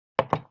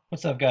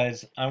What's up,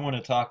 guys? I want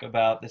to talk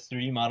about this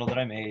 3D model that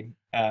I made,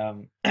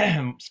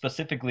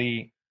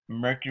 specifically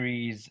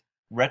Mercury's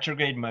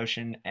retrograde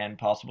motion and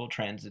possible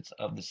transits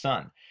of the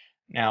sun.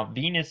 Now,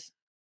 Venus,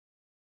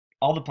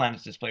 all the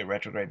planets display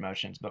retrograde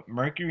motions, but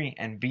Mercury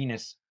and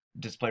Venus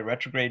display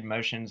retrograde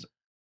motions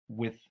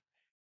with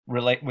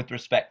with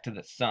respect to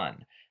the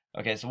sun.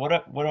 Okay, so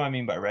what do I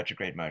mean by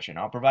retrograde motion?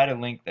 I'll provide a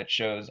link that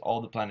shows all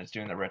the planets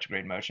doing their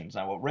retrograde motions.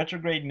 Now, what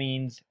retrograde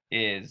means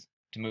is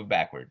to move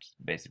backwards,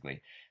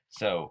 basically.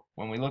 So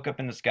when we look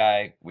up in the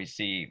sky, we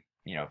see,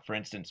 for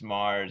instance,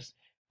 Mars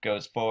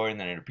goes forward and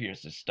then it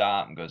appears to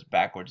stop and goes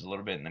backwards a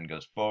little bit and then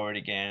goes forward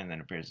again and then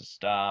appears to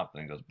stop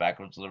and then goes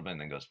backwards a little bit and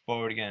then goes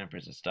forward again,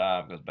 appears to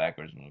stop, goes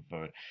backwards and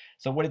forward.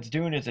 So what it's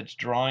doing is it's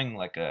drawing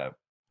like a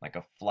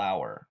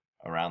flower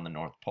around the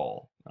North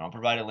Pole. And I'll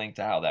provide a link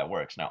to how that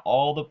works. Now,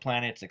 all the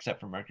planets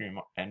except for Mercury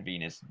and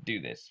Venus do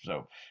this.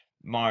 So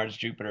Mars,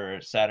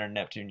 Jupiter, Saturn,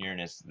 Neptune,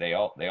 Uranus, they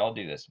all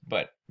do this.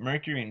 But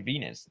Mercury and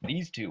Venus,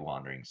 these two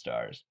wandering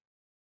stars,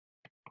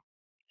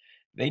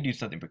 they do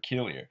something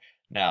peculiar.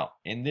 Now,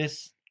 in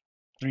this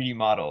 3D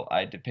model,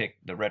 I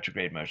depict the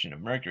retrograde motion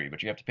of Mercury,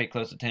 but you have to pay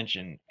close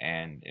attention,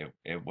 and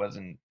it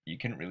wasn't, you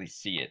couldn't really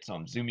see it. So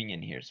I'm zooming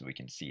in here so we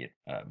can see it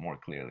more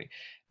clearly.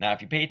 Now,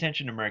 if you pay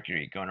attention to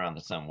Mercury going around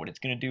the sun, what it's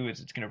going to do is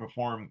it's going to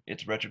perform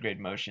its retrograde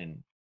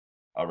motion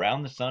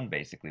around the sun,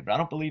 basically. But I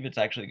don't believe it's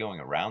actually going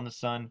around the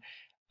sun.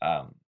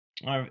 Um,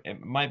 or it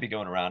might be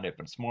going around it,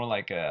 but it's more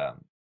like how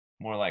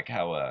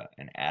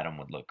an atom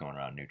would look going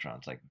around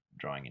neutrons, like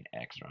drawing an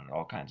X around it,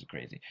 all kinds of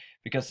crazy.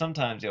 Because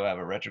sometimes you'll have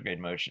a retrograde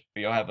motion,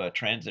 you'll have a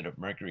transit of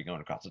Mercury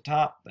going across the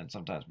top, then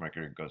sometimes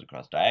Mercury goes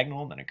across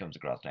diagonal, then it comes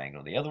across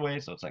diagonal the other way,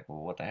 so it's like,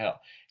 well, what the hell?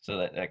 So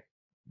that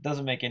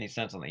doesn't make any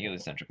sense on the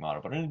heliocentric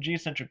model. But in a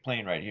geocentric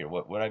plane right here,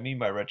 what I mean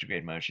by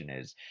retrograde motion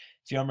is,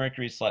 see how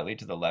Mercury is slightly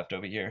to the left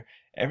over here?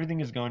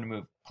 Everything is going to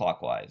move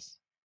clockwise,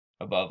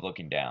 above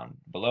looking down.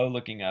 Below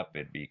looking up,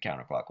 it'd be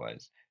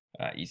counterclockwise,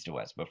 east to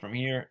west. But from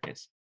here,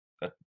 it's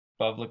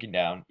above looking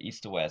down,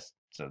 east to west.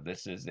 So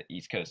this is the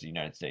east coast of the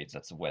United States.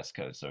 That's the west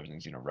coast. So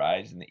everything's going to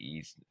rise in the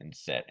east and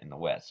set in the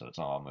west. So it's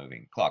all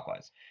moving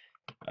clockwise.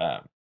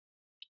 Um,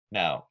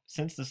 Now,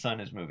 since the sun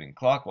is moving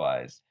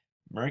clockwise,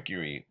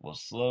 Mercury will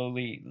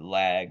slowly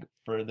lag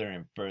further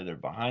and further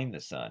behind the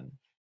sun,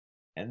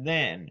 and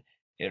then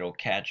it'll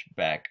catch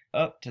back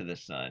up to the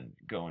sun,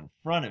 go in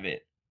front of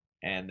it,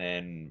 and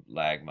then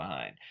lag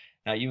behind.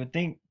 Now, you would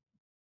think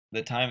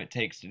the time it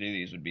takes to do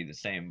these would be the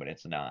same, but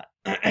it's not.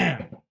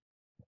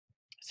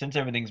 Since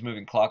everything's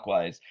moving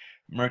clockwise,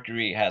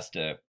 Mercury has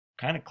to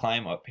kind of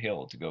climb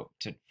uphill to go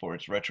to for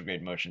its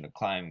retrograde motion to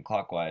climb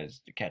clockwise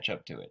to catch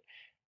up to it.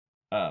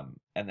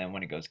 And then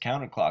when it goes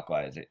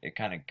counterclockwise, it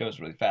kind of goes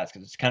really fast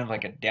because it's kind of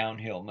like a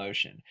downhill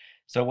motion.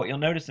 So what you'll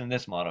notice in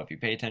this model, if you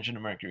pay attention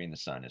to Mercury and the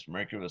sun, is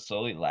Mercury will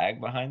slowly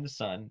lag behind the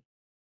sun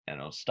and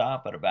it'll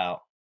stop at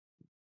about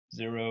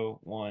 0,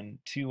 1,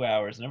 2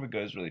 hours. It never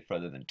goes really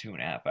further than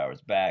 2.5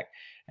 hours back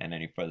and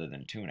any further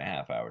than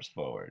 2.5 hours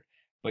forward.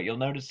 But you'll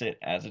notice it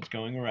as it's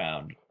going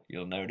around.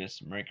 You'll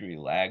notice Mercury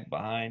lag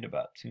behind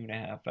about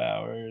 2.5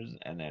 hours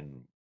and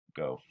then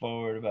go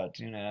forward about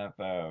 2.5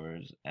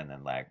 hours and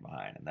then lag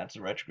behind. And that's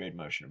the retrograde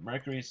motion of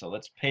Mercury. So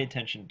let's pay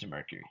attention to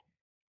Mercury.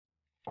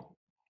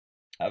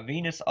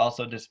 Venus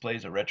also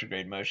displays a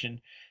retrograde motion,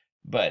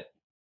 but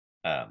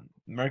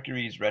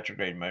Mercury's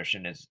retrograde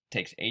motion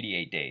takes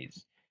 88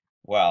 days,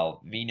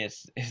 while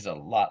Venus is a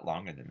lot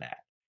longer than that.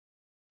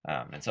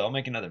 And so I'll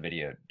make another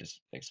video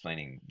just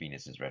explaining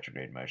Venus's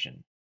retrograde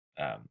motion.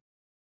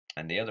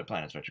 And the other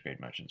planet's retrograde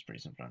motion is pretty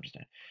simple to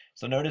understand.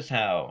 So notice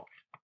how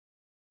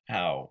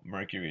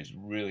Mercury is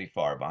really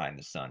far behind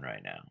the sun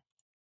right now.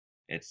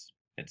 It's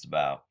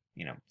about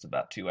it's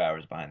about 2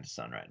 hours behind the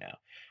sun right now.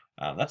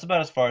 That's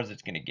about as far as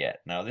it's going to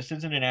get. Now this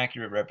isn't an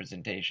accurate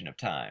representation of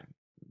time.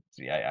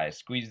 See, I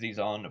squeezed these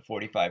all into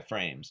 45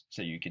 frames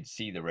so you could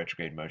see the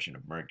retrograde motion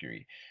of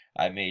Mercury.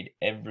 I made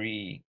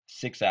every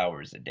 6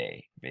 hours a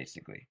day,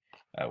 basically,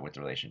 with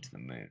relation to the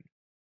moon.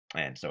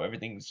 And so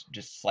everything's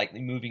just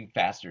slightly moving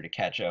faster to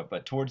catch up,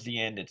 but towards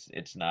the end,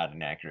 it's not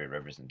an accurate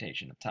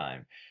representation of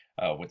time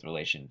with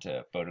relation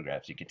to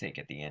photographs you could take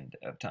at the end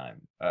of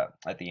time.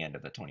 At the end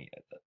of the 20,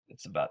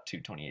 it's about two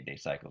 28-day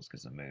cycles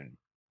because the moon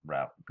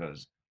route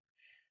goes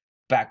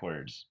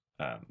backwards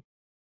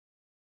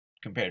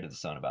compared to the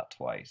sun about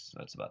twice. So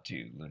that's about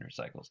 2 lunar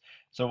cycles.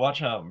 So watch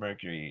how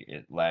Mercury,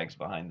 it lags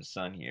behind the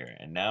sun here,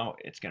 and now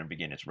it's going to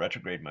begin its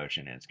retrograde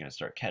motion and it's going to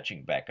start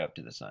catching back up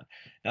to the sun.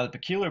 Now the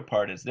peculiar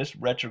part is this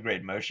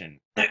retrograde motion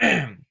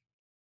where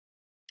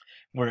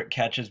it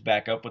catches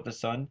back up with the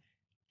sun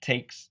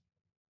takes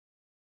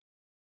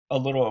a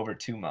little over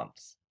 2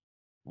 months,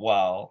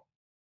 while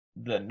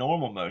the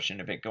normal motion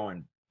of it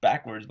going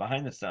backwards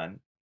behind the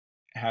sun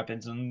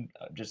happens in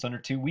just under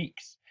 2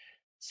 weeks.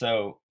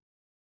 So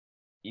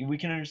we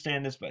can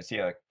understand this, but see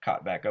how it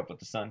caught back up with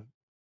the sun?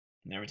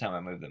 And every time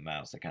I move the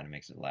mouse, it kind of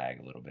makes it lag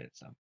a little bit.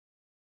 So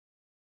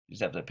you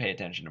just have to pay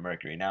attention to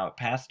Mercury. Now it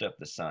passed up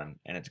the sun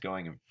and it's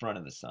going in front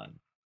of the sun.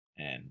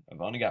 And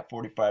I've only got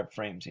 45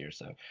 frames here,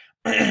 so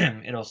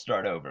it'll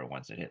start over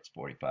once it hits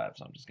 45.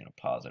 So I'm just going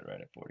to pause it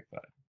right at 45.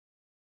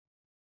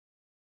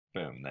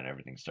 Boom, then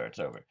everything starts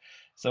over.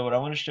 So what I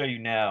want to show you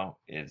now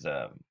is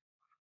I'm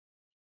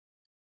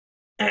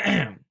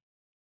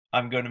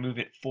going to move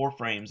it 4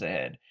 frames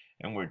ahead,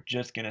 and we're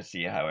just going to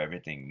see how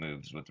everything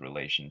moves with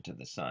relation to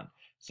the sun.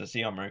 So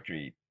see how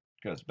Mercury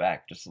goes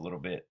back just a little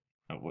bit.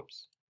 Oh,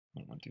 whoops,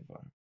 I went too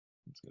far.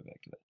 Let's go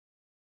back to that.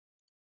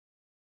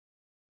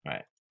 All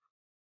right.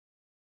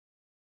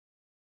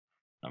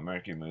 Now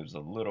Mercury moves a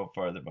little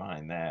farther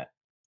behind that,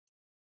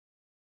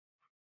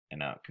 and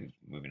now it's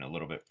moving a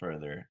little bit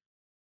further.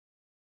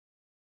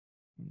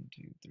 1,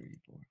 2, 3,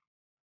 4.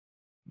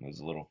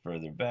 Moves a little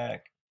further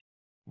back.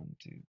 1,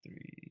 2,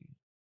 3,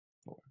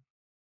 4.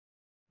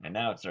 And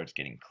now it starts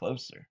getting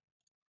closer.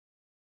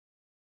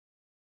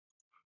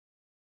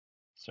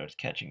 Starts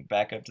catching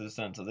back up to the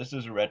sun. So this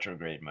is a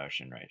retrograde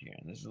motion right here.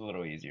 And this is a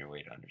little easier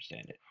way to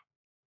understand it.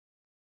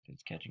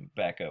 It's catching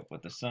back up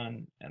with the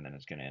sun, and then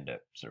it's going to end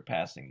up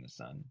surpassing the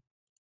sun.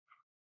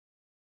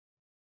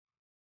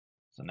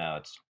 So now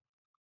it's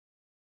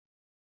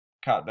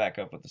caught back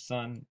up with the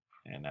sun,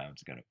 and now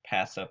it's going to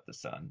pass up the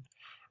sun.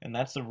 And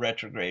that's the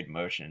retrograde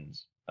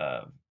motions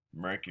of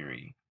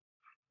Mercury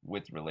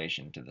with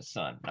relation to the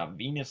sun. Now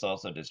Venus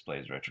also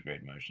displays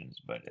retrograde motions,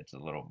 but it's a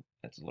little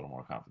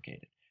more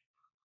complicated.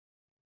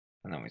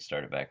 And then we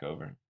start it back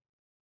over.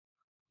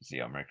 See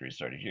how Mercury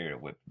started here,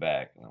 it whipped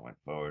back, and then went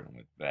forward, and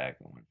went back,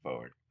 and went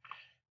forward.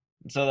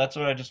 And so that's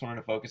what I just wanted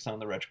to focus on,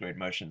 the retrograde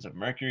motions of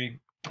Mercury.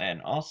 And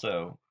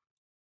also,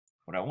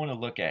 what I want to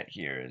look at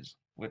here is,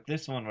 with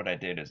this one, what I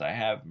did is I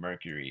have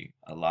Mercury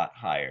a lot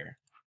higher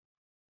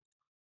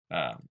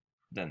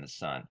than the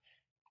sun.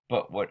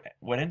 But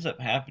what ends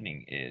up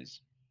happening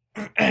is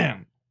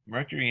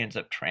Mercury ends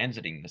up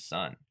transiting the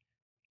sun.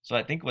 So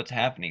I think what's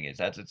happening is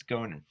as it's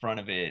going in front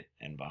of it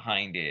and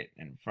behind it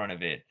and in front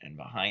of it and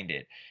behind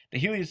it, the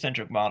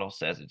heliocentric model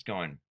says it's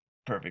going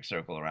perfect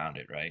circle around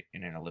it, right,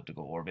 in an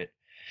elliptical orbit.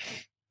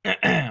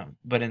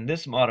 But in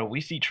this model,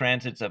 we see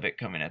transits of it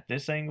coming at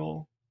this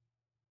angle,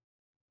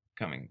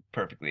 coming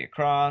perfectly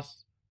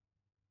across,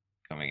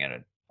 coming at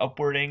an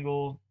upward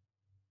angle.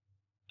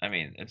 I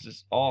mean, it's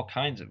just all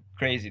kinds of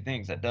crazy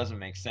things that doesn't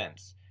make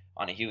sense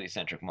on a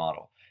heliocentric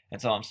model.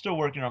 And so I'm still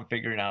working on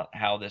figuring out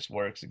how this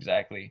works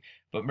exactly.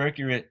 But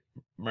Mercury's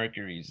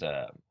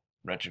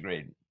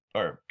retrograde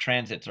or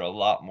transits are a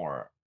lot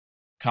more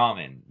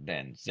common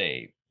than,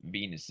 say,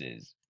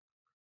 Venus's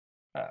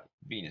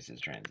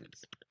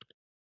transits.